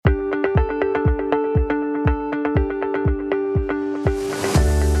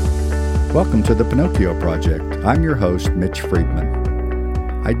Welcome to the Pinocchio Project. I'm your host, Mitch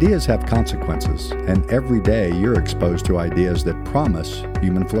Friedman. Ideas have consequences, and every day you're exposed to ideas that promise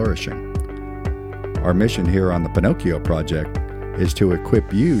human flourishing. Our mission here on the Pinocchio Project is to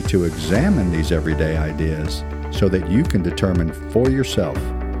equip you to examine these everyday ideas so that you can determine for yourself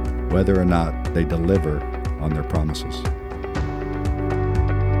whether or not they deliver on their promises.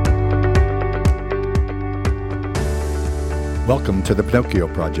 Welcome to the Pinocchio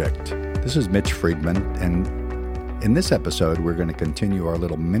Project. This is Mitch Friedman, and in this episode, we're going to continue our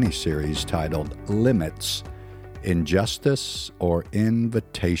little mini-series titled Limits, Injustice or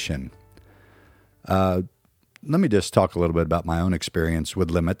Invitation. Let me just talk a little bit about my own experience with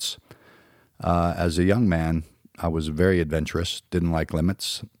limits. As a young man, I was very adventurous, didn't like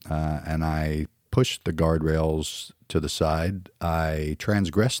limits, and I pushed the guardrails to the side. I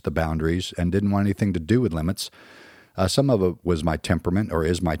transgressed the boundaries and didn't want anything to do with limits. Some of it was my temperament, or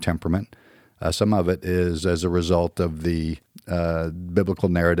is my temperament. Some of it is as a result of the biblical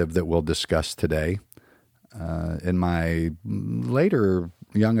narrative that we'll discuss today. In my later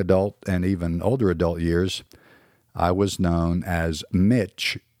young adult and even older adult years, I was known as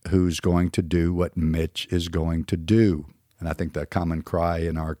Mitch, who's going to do what Mitch is going to do. And I think the common cry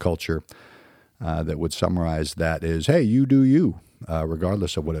in our culture that would summarize that is, hey, you do you,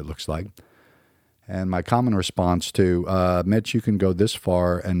 regardless of what it looks like. And my common response to, Mitch, you can go this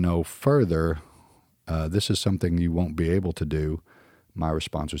far and no further. This is something you won't be able to do. My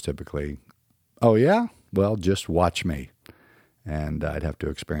response was typically, oh, yeah? Well, just watch me. And I'd have to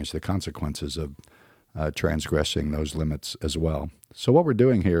experience the consequences of transgressing those limits as well. So what we're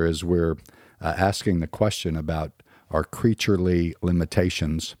doing here is we're asking the question about our creaturely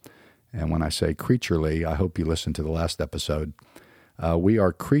limitations. And when I say creaturely, I hope you listened to the last episode. We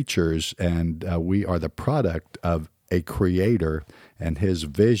are creatures, and we are the product of a creator and his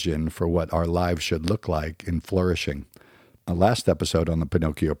vision for what our lives should look like in flourishing. Last episode on the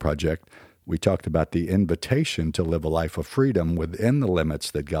Pinocchio Project, we talked about the invitation to live a life of freedom within the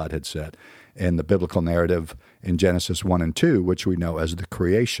limits that God had set in the biblical narrative in Genesis 1 and 2, which we know as the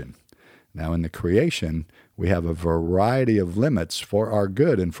creation. Now, in the creation, we have a variety of limits for our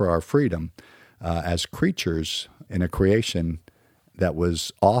good and for our freedom as creatures in a creation that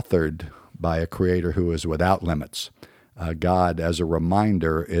was authored by a creator who is without limits. God, as a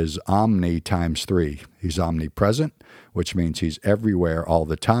reminder, is omni times 3. He's omnipresent, which means he's everywhere all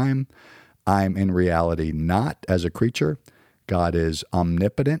the time. I'm in reality not as a creature. God is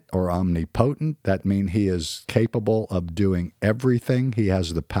omnipotent or omnipotent. That means he is capable of doing everything. He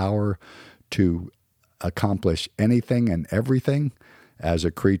has the power to accomplish anything and everything. As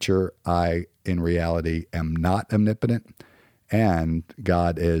a creature, I, in reality, am not omnipotent. And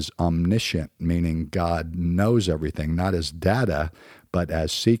God is omniscient, meaning God knows everything, not as data, but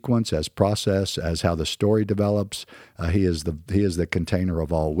as sequence, as process, as how the story develops. He is the container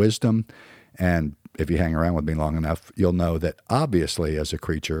of all wisdom. And if you hang around with me long enough, you'll know that obviously as a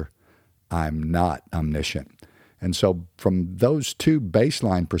creature, I'm not omniscient. And so from those two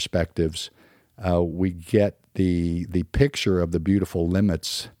baseline perspectives, we get the picture of the beautiful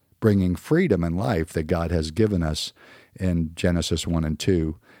limits bringing freedom in life that God has given us in Genesis 1 and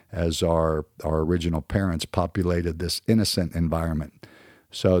 2 as our original parents populated this innocent environment.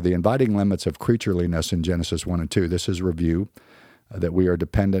 So the inviting limits of creatureliness in Genesis 1 and 2, this is review, that we are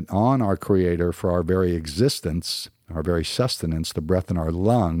dependent on our Creator for our very existence, our very sustenance, the breath in our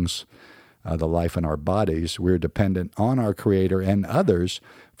lungs, the life in our bodies. We're dependent on our Creator and others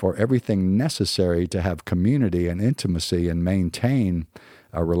for everything necessary to have community and intimacy and maintain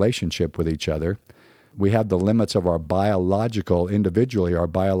a relationship with each other. We have the limits of our biological, individually, our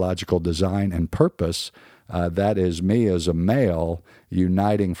biological design and purpose. That is me as a male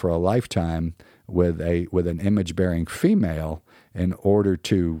uniting for a lifetime with an image-bearing female in order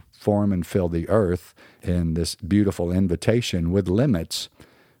to form and fill the earth in this beautiful invitation with limits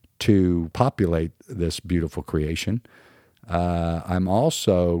to populate this beautiful creation. I'm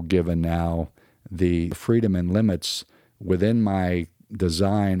also given now the freedom and limits within my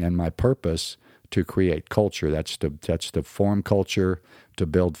design and my purpose to create culture. That's to form culture, to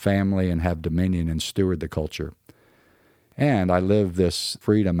build family and have dominion and steward the culture. And I live this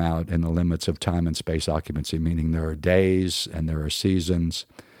freedom out in the limits of time and space occupancy, meaning there are days and there are seasons.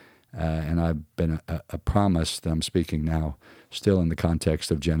 And I've been a promise that I'm speaking now, still in the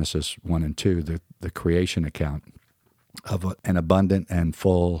context of Genesis 1 and 2, the creation account of an abundant and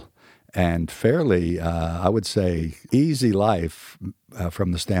full and fairly, I would say, easy life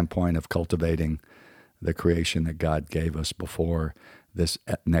from the standpoint of cultivating the creation that God gave us before this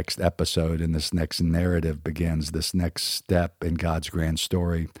next episode and this next narrative begins, this next step in God's grand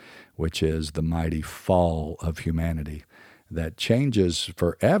story, which is the mighty fall of humanity that changes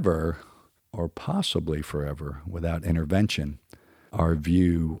forever, or possibly forever, without intervention, our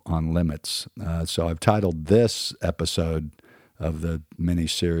view on limits. So I've titled this episode of the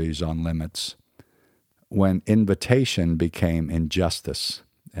mini-series on limits, When Invitation Became Injustice.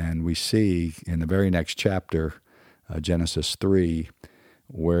 And we see in the very next chapter, Genesis 3,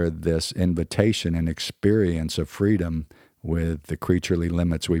 where this invitation and experience of freedom with the creaturely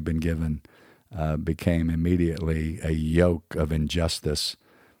limits we've been given became immediately a yoke of injustice.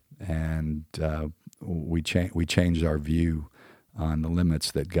 And we changed our view on the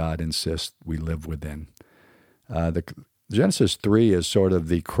limits that God insists we live within. The Genesis 3 is sort of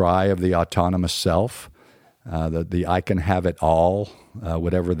the cry of the autonomous self, the I can have it all,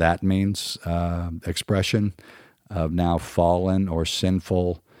 whatever that means, expression of now fallen or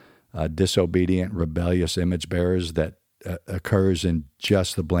sinful, disobedient, rebellious image bearers that occurs in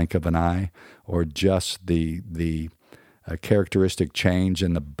just the blink of an eye, or just the characteristic change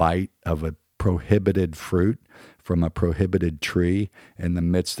in the bite of a prohibited fruit from a prohibited tree in the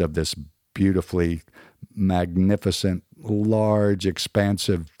midst of this beautifully magnificent, large,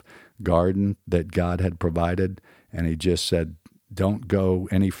 expansive garden that God had provided. And he just said, don't go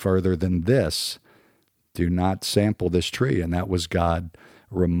any further than this. Do not sample this tree. And that was God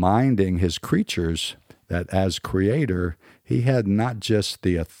reminding his creatures that as creator, he had not just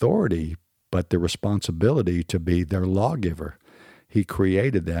the authority, but the responsibility to be their lawgiver. He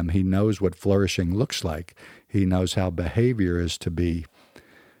created them. He knows what flourishing looks like. He knows how behavior is to be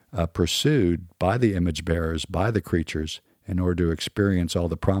pursued by the image bearers, by the creatures, in order to experience all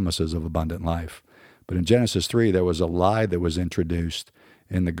the promises of abundant life. But in Genesis 3, there was a lie that was introduced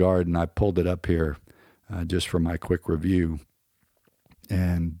in the garden. I pulled it up here just for my quick review.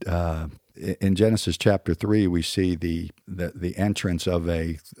 And in Genesis chapter 3, we see the entrance of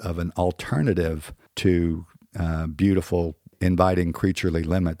an alternative to beautiful, inviting creaturely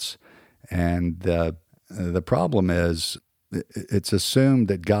limits. And the problem is, it's assumed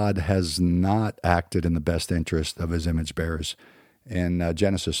that God has not acted in the best interest of his image bearers. In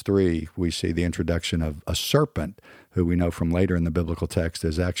Genesis 3, we see the introduction of a serpent, who we know from later in the biblical text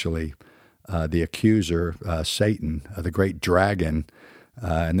is actually the accuser, Satan, the great dragon.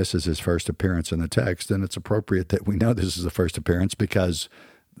 And this is his first appearance in the text. And it's appropriate that we know this is the first appearance because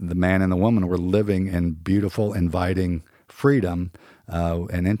the man and the woman were living in beautiful, inviting freedom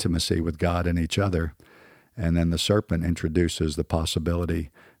and intimacy with God and each other. And then the serpent introduces the possibility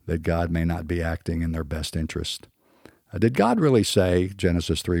that God may not be acting in their best interest. Did God really say,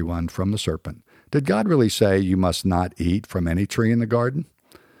 Genesis 3:1, from the serpent, did God really say you must not eat from any tree in the garden?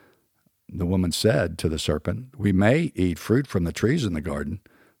 The woman said to the serpent, we may eat fruit from the trees in the garden,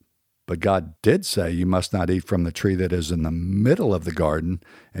 but God did say you must not eat from the tree that is in the middle of the garden,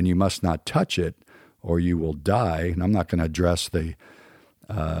 and you must not touch it, or you will die. And I'm not going to address the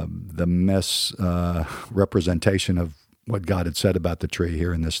misrepresentation of what God had said about the tree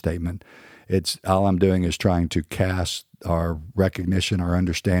here in this statement. It's all I'm doing is trying to cast our recognition, our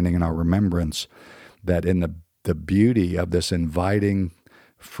understanding, and our remembrance that in the beauty of this inviting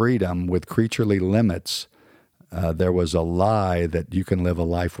freedom with creaturely limits, there was a lie that you can live a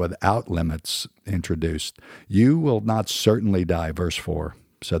life without limits introduced. You will not certainly die, verse 4,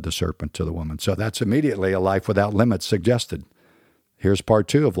 said the serpent to the woman. So that's immediately a life without limits suggested. Here's part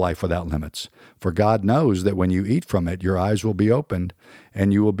 2 of life without limits. For God knows that when you eat from it, your eyes will be opened,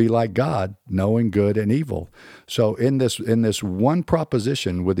 and you will be like God, knowing good and evil. So in this one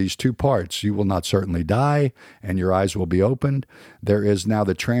proposition with these 2 parts, you will not certainly die, and your eyes will be opened. There is now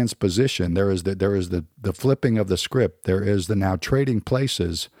the transposition. There is the flipping of the script. There is the now trading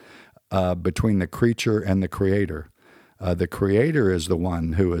places between the creature and the creator. The creator is the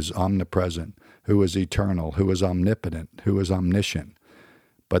one who is omnipresent, who is eternal, who is omnipotent, who is omniscient.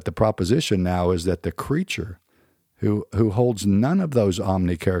 But the proposition now is that the creature, who holds none of those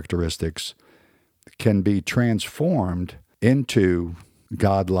omni characteristics, can be transformed into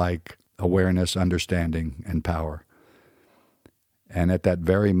godlike awareness, understanding, and power. And at that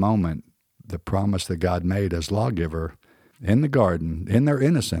very moment, the promise that God made as lawgiver in the garden, in their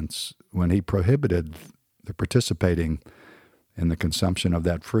innocence, when he prohibited the participating in the consumption of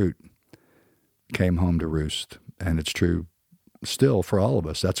that fruit, came home to roost. And it's true still for all of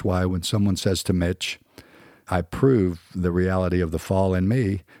us. That's why when someone says to Mitch, I prove the reality of the fall in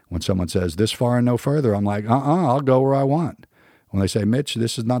me. When someone says, this far and no further, I'm like, I'll go where I want. When they say, Mitch,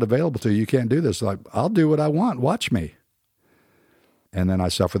 this is not available to you, you can't do this, like, I'll do what I want, watch me. And then I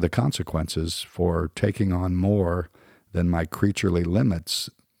suffer the consequences for taking on more than my creaturely limits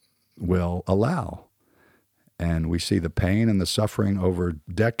will allow. And we see the pain and the suffering over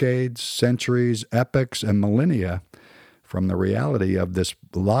decades, centuries, epochs, and millennia from the reality of this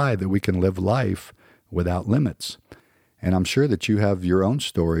lie that we can live life without limits. And I'm sure that you have your own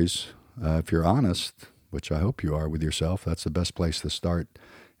stories, if you're honest, which I hope you are with yourself. That's the best place to start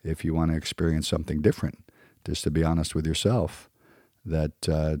if you want to experience something different, just to be honest with yourself,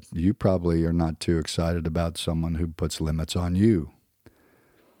 that you probably are not too excited about someone who puts limits on you.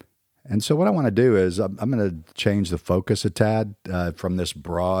 And so what I want to do is I'm going to change the focus a tad from this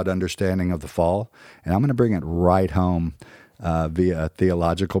broad understanding of the fall, and I'm going to bring it right home via a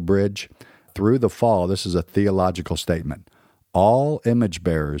theological bridge. Through the fall, this is a theological statement. All image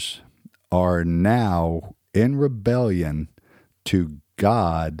bearers are now in rebellion to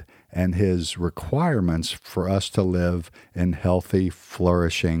God and His requirements for us to live in healthy,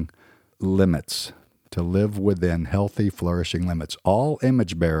 flourishing limits. To live within healthy, flourishing limits. All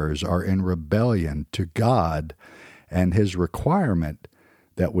image bearers are in rebellion to God and His requirement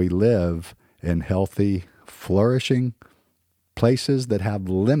that we live in healthy, flourishing places that have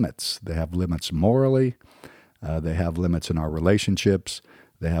limits. They have limits morally. They have limits in our relationships.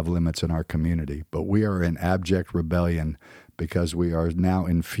 They have limits in our community. But we are in abject rebellion because we are now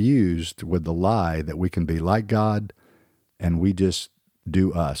infused with the lie that we can be like God and we just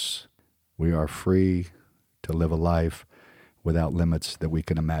do us. We are free to live a life without limits that we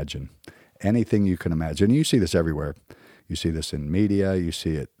can imagine. Anything you can imagine. You see this everywhere. You see this in media. You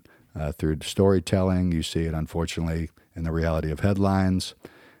see it through storytelling. You see it, unfortunately, in the reality of headlines,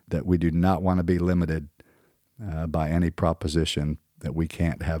 that we do not want to be limited by any proposition that we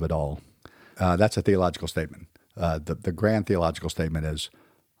can't have it all. That's a theological statement. The grand theological statement is,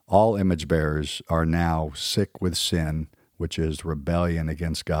 all image bearers are now sick with sin, which is rebellion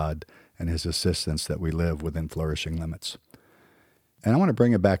against God and His assistance that we live within flourishing limits. And I want to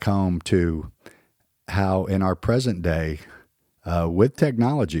bring it back home to how in our present day, with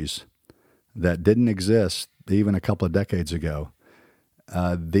technologies that didn't exist even a couple of decades ago,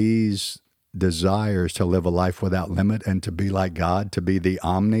 these desires to live a life without limit and to be like God, to be the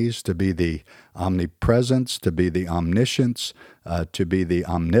omnis, to be the omnipresence, to be the omniscience, to be the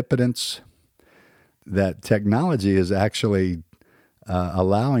omnipotence, that technology is actually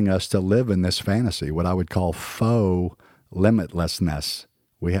allowing us to live in this fantasy, what I would call faux limitlessness.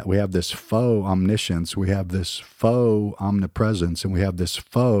 We have this faux omniscience, we have this faux omnipresence, and we have this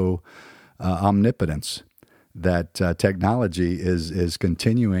faux omnipotence that technology is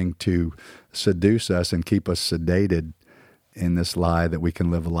continuing to seduce us and keep us sedated in this lie that we can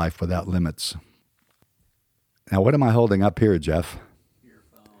live a life without limits. Now, what am I holding up here, Jeff? Your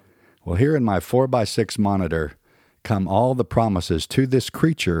phone. Well, here in my 4x6 monitor come all the promises to this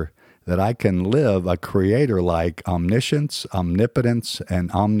creature that I can live a creator-like omniscience, omnipotence,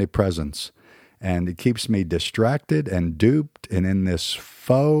 and omnipresence. And it keeps me distracted and duped and in this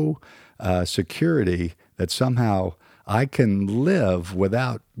faux security that somehow I can live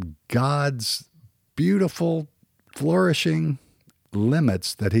without God's beautiful, flourishing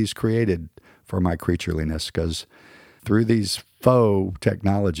limits that He's created for my creatureliness. Because through these faux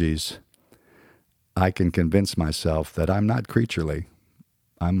technologies, I can convince myself that I'm not creaturely.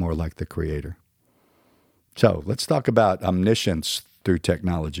 I'm more like the Creator. So let's talk about omniscience through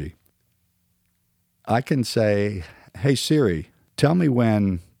technology. I can say, hey Siri, tell me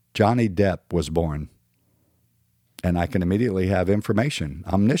when Johnny Depp was born. And I can immediately have information.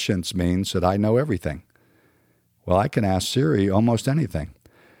 Omniscience means that I know everything. Well, I can ask Siri almost anything.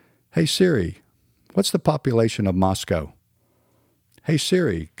 Hey Siri, what's the population of Moscow? Hey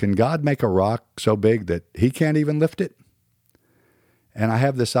Siri, can God make a rock so big that He can't even lift it? And I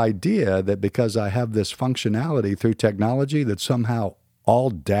have this idea that because I have this functionality through technology, that somehow all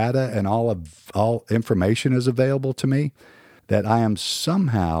data and all information is available to me, that I am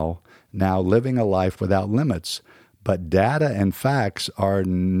somehow now living a life without limits. But data and facts are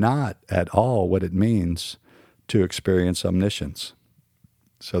not at all what it means to experience omniscience.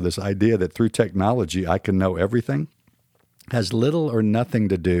 So this idea that through technology I can know everything has little or nothing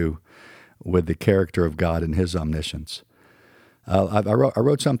to do with the character of God and His omniscience. I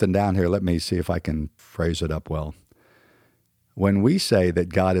wrote something down here. Let me see if I can phrase it up well. When we say that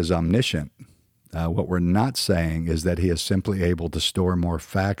God is omniscient, what we're not saying is that He is simply able to store more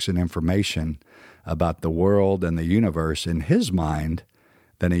facts and information about the world and the universe in His mind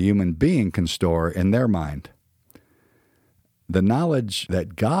than a human being can store in their mind. The knowledge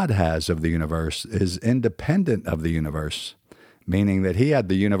that God has of the universe is independent of the universe, meaning that He had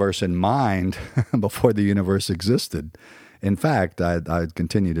the universe in mind before the universe existed. In fact, I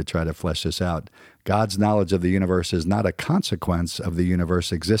continue to try to flesh this out. God's knowledge of the universe is not a consequence of the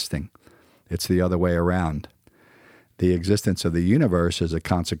universe existing. It's the other way around. The existence of the universe is a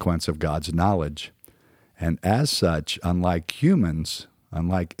consequence of God's knowledge. And as such, unlike humans,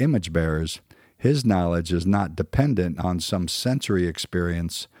 unlike image bearers, his knowledge is not dependent on some sensory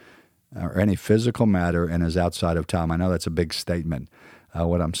experience or any physical matter and is outside of time. I know that's a big statement.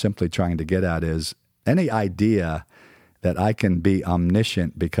 What I'm simply trying to get at is any idea that I can be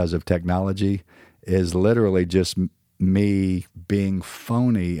omniscient because of technology is literally just me being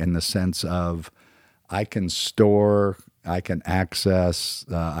phony in the sense of I can store, I can access,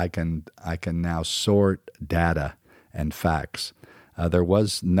 I can now sort data and facts. There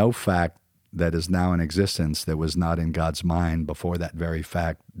was no fact that is now in existence that was not in God's mind before that very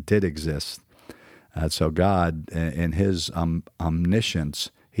fact did exist. So God, in his omniscience,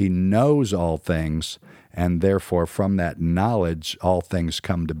 he knows all things, and therefore from that knowledge, all things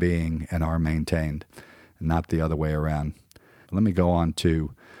come to being and are maintained, not the other way around. Let me go on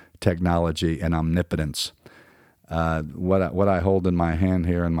to technology and omnipotence. What I hold in my hand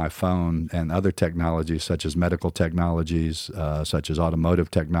here in my phone and other technologies such as medical technologies, such as automotive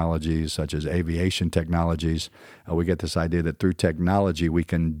technologies, such as aviation technologies, we get this idea that through technology we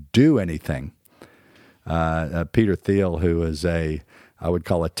can do anything. Peter Thiel, who is I would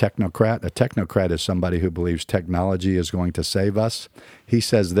call a technocrat. A technocrat is somebody who believes technology is going to save us. He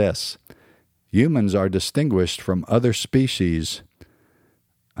says this: humans are distinguished from other species.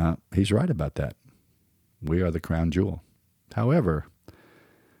 He's right about that. We are the crown jewel. However,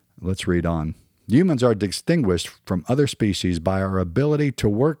 let's read on. Humans are distinguished from other species by our ability to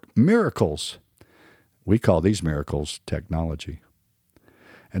work miracles. We call these miracles technology.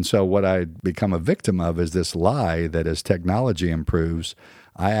 And so what I become a victim of is this lie that as technology improves,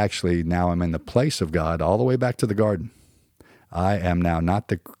 I actually now am in the place of God all the way back to the garden. I am now not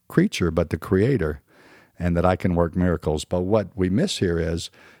the creature, but the creator, and that I can work miracles. But what we miss here is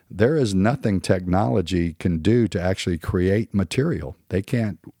there is nothing technology can do to actually create material. They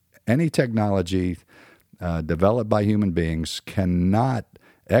can't. Any technology developed by human beings cannot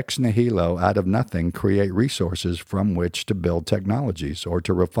ex nihilo, out of nothing, create resources from which to build technologies or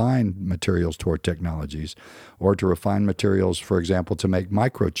to refine materials toward technologies or to refine materials, for example, to make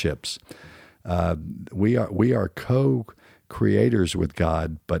microchips. We are co-creators with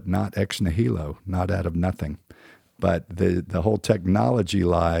God, but not ex nihilo, not out of nothing. But the whole technology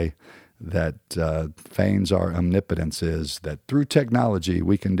lie that feigns our omnipotence is that through technology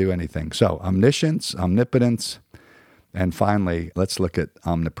we can do anything. So omniscience, omnipotence, and finally, let's look at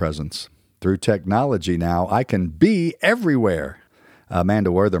omnipresence. Through technology now, I can be everywhere. Amanda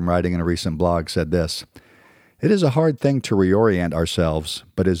Wortham, writing in a recent blog, said this: "It is a hard thing to reorient ourselves,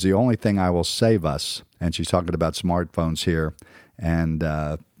 but is the only thing I will save us." And she's talking about smartphones here and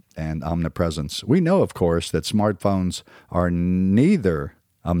omnipresence. We know, of course, that smartphones are neither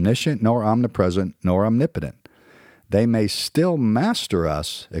omniscient nor omnipresent nor omnipotent. They may still master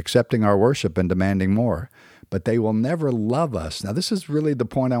us, accepting our worship and demanding more, but they will never love us. Now, this is really the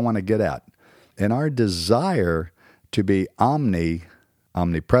point I want to get at. In our desire to be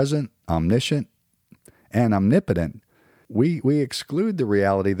omnipresent, omniscient, and omnipotent, we exclude the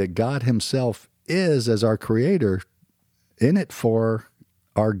reality that God himself is, as our creator, in it for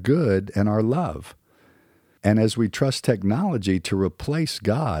our good and our love. And as we trust technology to replace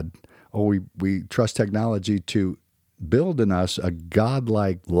God, or we trust technology to build in us a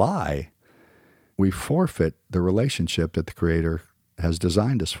godlike lie, we forfeit the relationship that the Creator has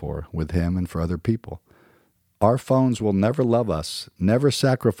designed us for with him and for other people. Our phones will never love us, never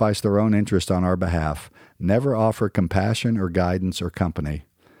sacrifice their own interest on our behalf, never offer compassion or guidance or company.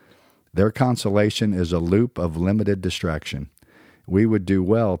 Their consolation is a loop of limited distraction. We would do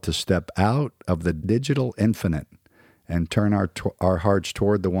well to step out of the digital infinite and turn our hearts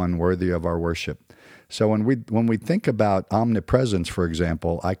toward the one worthy of our worship. So when we think about omnipresence, for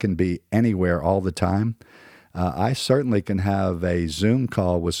example, I can be anywhere all the time. I certainly can have a Zoom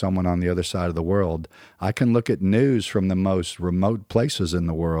call with someone on the other side of the world. I can look at news from the most remote places in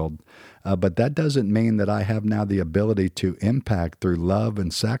the world. But that doesn't mean that I have now the ability to impact through love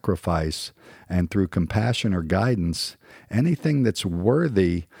and sacrifice and through compassion or guidance anything that's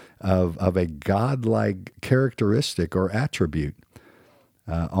worthy of a godlike characteristic or attribute.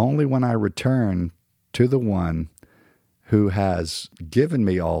 Only when I return to the one who has given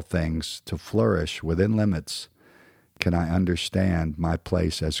me all things to flourish within limits can I understand my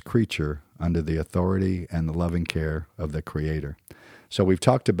place as creature under the authority and the loving care of the Creator. So we've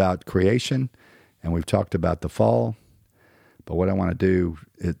talked about creation and we've talked about the fall, but what I want to do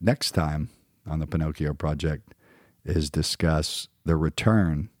next time on the Pinocchio Project is discuss the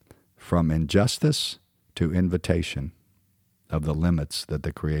return from injustice to invitation of the limits that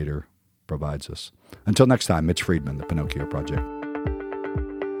the Creator provides us. Until next time, Mitch Friedman, The Pinocchio Project.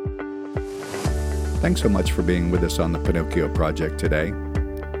 Thanks so much for being with us on The Pinocchio Project today.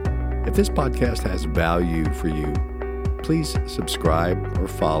 If this podcast has value for you, please subscribe or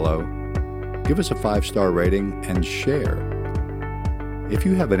follow, give us a 5-star rating, and share. If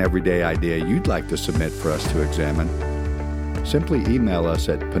you have an everyday idea you'd like to submit for us to examine, simply email us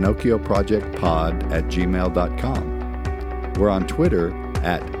at pinocchioprojectpod@gmail.com. We're on Twitter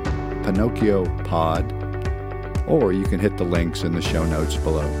at PinocchioPod, or you can hit the links in the show notes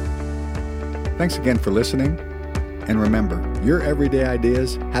below. Thanks again for listening, and remember, your everyday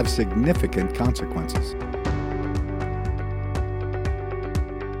ideas have significant consequences.